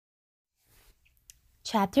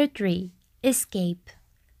Chapter 3 Escape.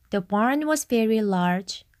 The barn was very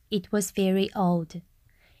large. It was very old.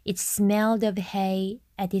 It smelled of hay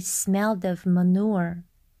and it smelled of manure.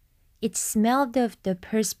 It smelled of the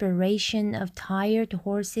perspiration of tired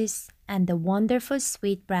horses and the wonderful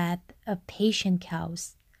sweet breath of patient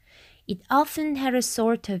cows. It often had a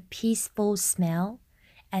sort of peaceful smell,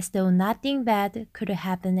 as though nothing bad could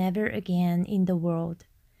happen ever again in the world.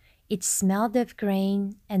 It smelled of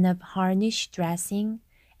grain and of harnish dressing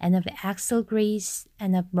and of axle grease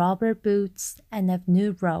and of rubber boots and of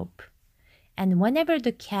new rope. And whenever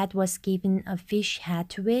the cat was given a fish head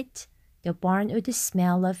to eat, the barn would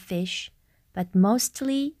smell of fish, but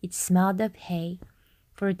mostly it smelled of hay,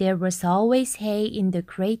 for there was always hay in the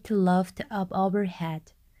great loft up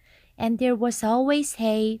overhead, and there was always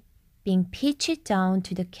hay being pitched down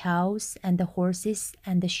to the cows and the horses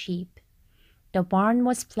and the sheep. The barn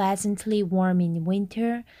was pleasantly warm in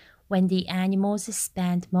winter when the animals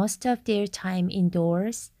spent most of their time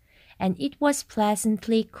indoors, and it was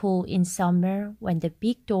pleasantly cool in summer when the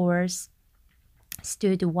big doors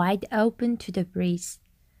stood wide open to the breeze.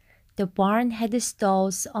 The barn had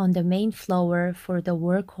stalls on the main floor for the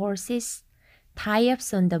work horses,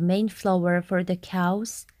 tie-ups on the main floor for the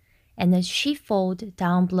cows, and a sheepfold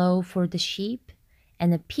down below for the sheep,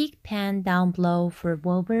 and a pig pen down below for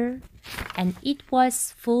Wilbur, and it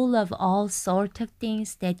was full of all sorts of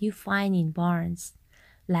things that you find in barns: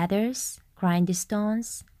 ladders,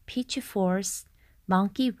 grindstones, pitchforks,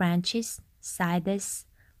 monkey wrenches, scythes,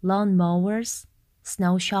 lawn mowers,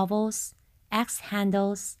 snow shovels, axe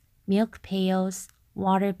handles, milk pails,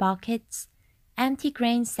 water buckets, empty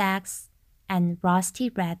grain sacks, and rusty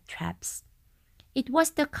rat traps. It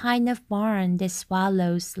was the kind of barn that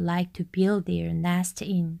swallows like to build their nest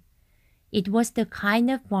in. It was the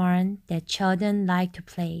kind of barn that children like to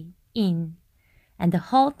play in. And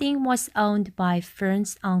the whole thing was owned by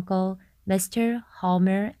Fern's uncle, Mr.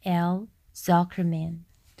 Homer L. Zuckerman.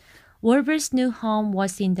 Wilbur's new home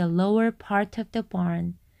was in the lower part of the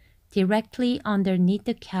barn, directly underneath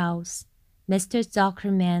the cows. Mr.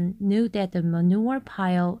 Zuckerman knew that the manure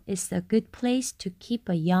pile is a good place to keep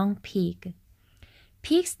a young pig.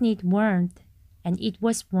 Pigs need warmth, and it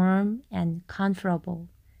was warm and comfortable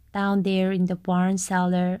down there in the barn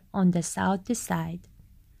cellar on the south side.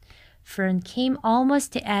 Fern came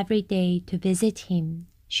almost every day to visit him.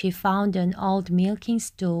 She found an old milking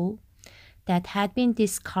stool that had been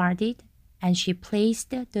discarded, and she placed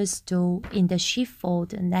the stool in the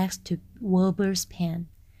sheepfold next to Wilbur's pen.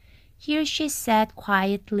 Here she sat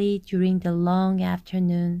quietly during the long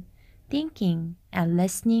afternoon, thinking and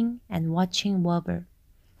listening and watching Wilbur.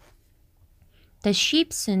 The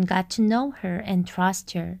sheep soon got to know her and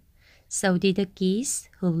trust her. So did the geese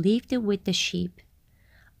who lived with the sheep.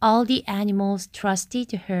 All the animals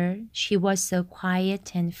trusted her. She was so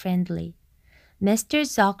quiet and friendly. Mr.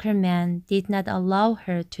 Zuckerman did not allow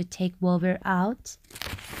her to take Wilbur out,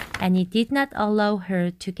 and he did not allow her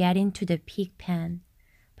to get into the pig pen.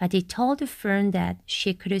 But he told Fern that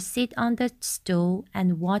she could sit on the stool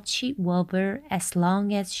and watch Wilbur as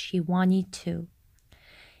long as she wanted to.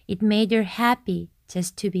 It made her happy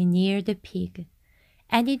just to be near the pig,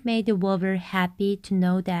 and it made Wilbur happy to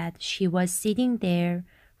know that she was sitting there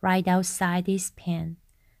right outside his pen.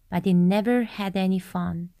 But he never had any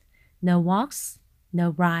fun. No walks, no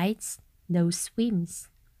rides, no swims.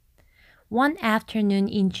 One afternoon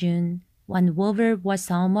in June, when Wilbur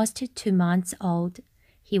was almost 2 months old,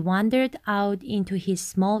 he wandered out into his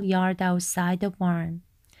small yard outside the barn.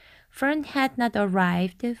 Fern had not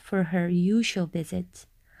arrived for her usual visit.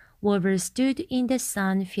 Wilbur stood in the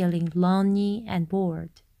sun feeling lonely and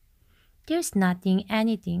bored. There's never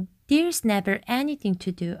anything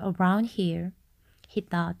to do around here, he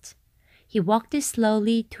thought. He walked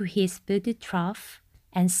slowly to his food trough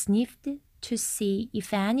and sniffed to see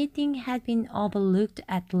if anything had been overlooked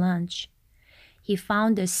at lunch. He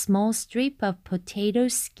found a small strip of potato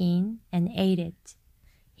skin and ate it.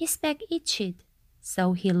 His back itched,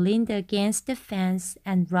 so he leaned against the fence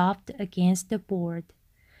and rubbed against the board.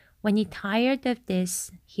 When he tired of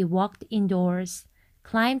this, he walked indoors,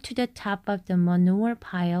 climbed to the top of the manure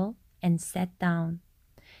pile, and sat down.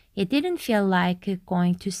 He didn't feel like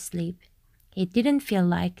going to sleep. He didn't feel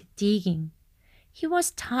like digging. He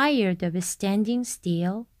was tired of standing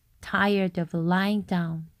still, tired of lying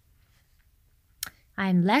down.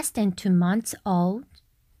 I'm less than 2 months old,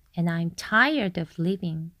 and I'm tired of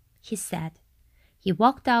living, he said. He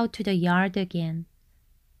walked out to the yard again.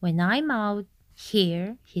 When I'm out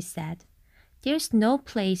here, he said, there's no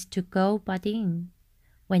place to go but in.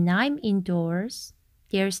 When I'm indoors,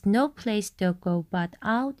 there's no place to go but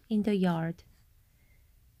out in the yard.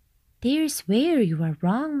 "There's where you are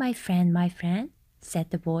wrong, my friend," said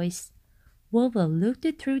the voice. Wolver looked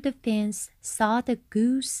through the fence, saw the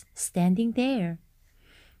goose standing there.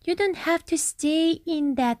 "You don't have to stay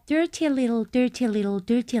in that dirty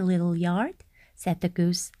little yard," said the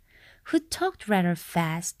goose, who talked rather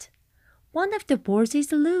fast. "One of the boards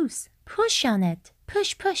is loose. Push on it.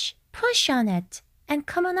 Push on it, and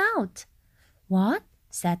come on out." "What?"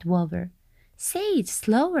 said Wolver. "Say it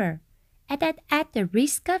slower." At the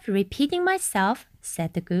risk of repeating myself,"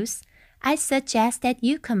 said the goose, "I suggest that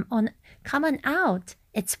you come on out.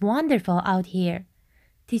 It's wonderful out here."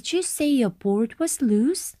 "Did you say your board was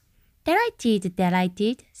loose?" That I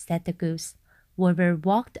did," said the goose. Wolver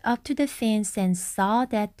walked up to the fence and saw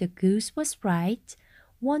that the goose was right.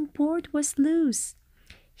 One board was loose.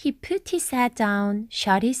 He put his head down,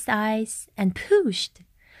 shut his eyes, and pushed.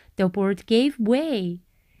 The board gave way.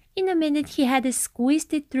 In a minute he had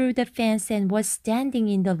squeezed it through the fence and was standing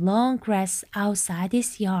in the long grass outside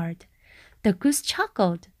his yard. The goose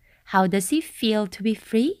chuckled. "How does it feel to be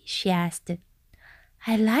free?" she asked.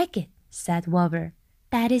 "I like it," said Wolver.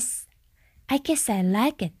 I guess I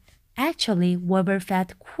like it." Actually, Wolver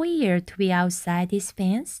felt queer to be outside his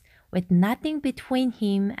fence, with nothing between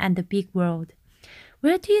him and the big world.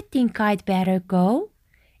 "Where do you think I'd better go?"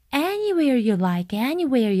 Anywhere you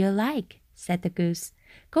like," said the goose.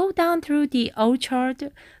 "Go down through the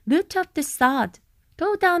orchard, loot up the sod.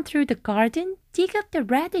 Go down through the garden, dig up the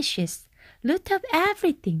radishes. Loot up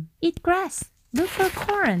everything, eat grass, look for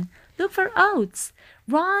corn, look for oats,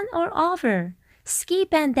 run all over.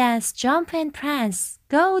 Skip and dance, jump and prance.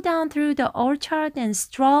 Go down through the orchard and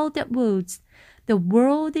stroll the woods. The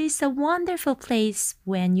world is a wonderful place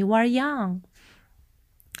when you are young."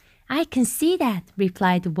 "I can see that,"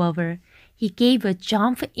 replied Wolver. He gave a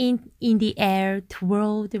jump in the air,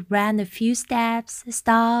 twirled, ran a few steps,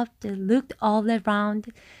 stopped, looked all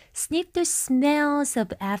around, sniffed the smells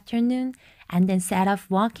of afternoon, and then set off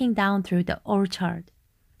walking down through the orchard.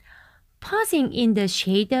 Pausing in the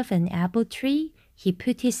shade of an apple tree, he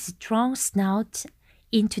put his strong snout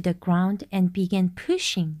into the ground and began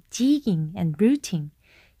pushing, digging, and rooting.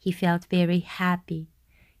 He felt very happy.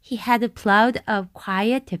 He had plowed a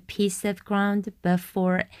quiet piece of ground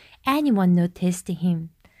before anyone noticed him.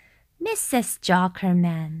 Mrs.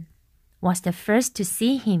 Jockerman was the first to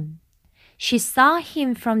see him. She saw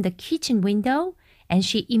him from the kitchen window, and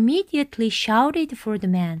she immediately shouted for the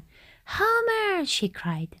man. "Homer!" she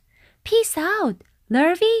cried. "Peace out,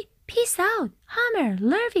 Lurvy! Peace out! Homer,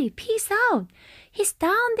 Lurvy, peace out! He's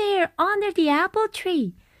down there under the apple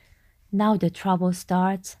tree." "Now the trouble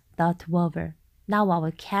starts," thought Wolver. "Now I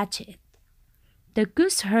will catch it." The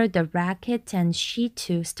goose heard the racket, and she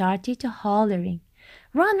too started hollering.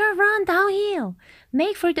 "Run, run, run downhill!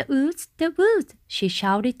 Make for the woods, she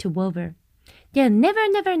shouted to Wolver. "They'll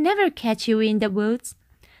never catch you in the woods."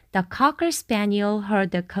 The cocker spaniel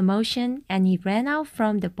heard the commotion, and he ran out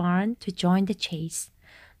from the barn to join the chase.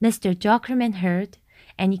 Mr. Jockerman heard,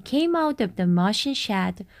 and he came out of the machine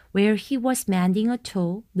shed where he was mending a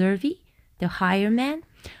tool. Lurvy, the hired man,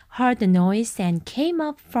 heard the noise and came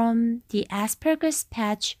up from the asparagus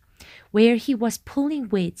patch where he was pulling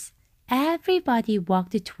weeds. Everybody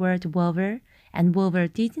walked toward Wolver, and Wolver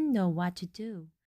didn't know what to do.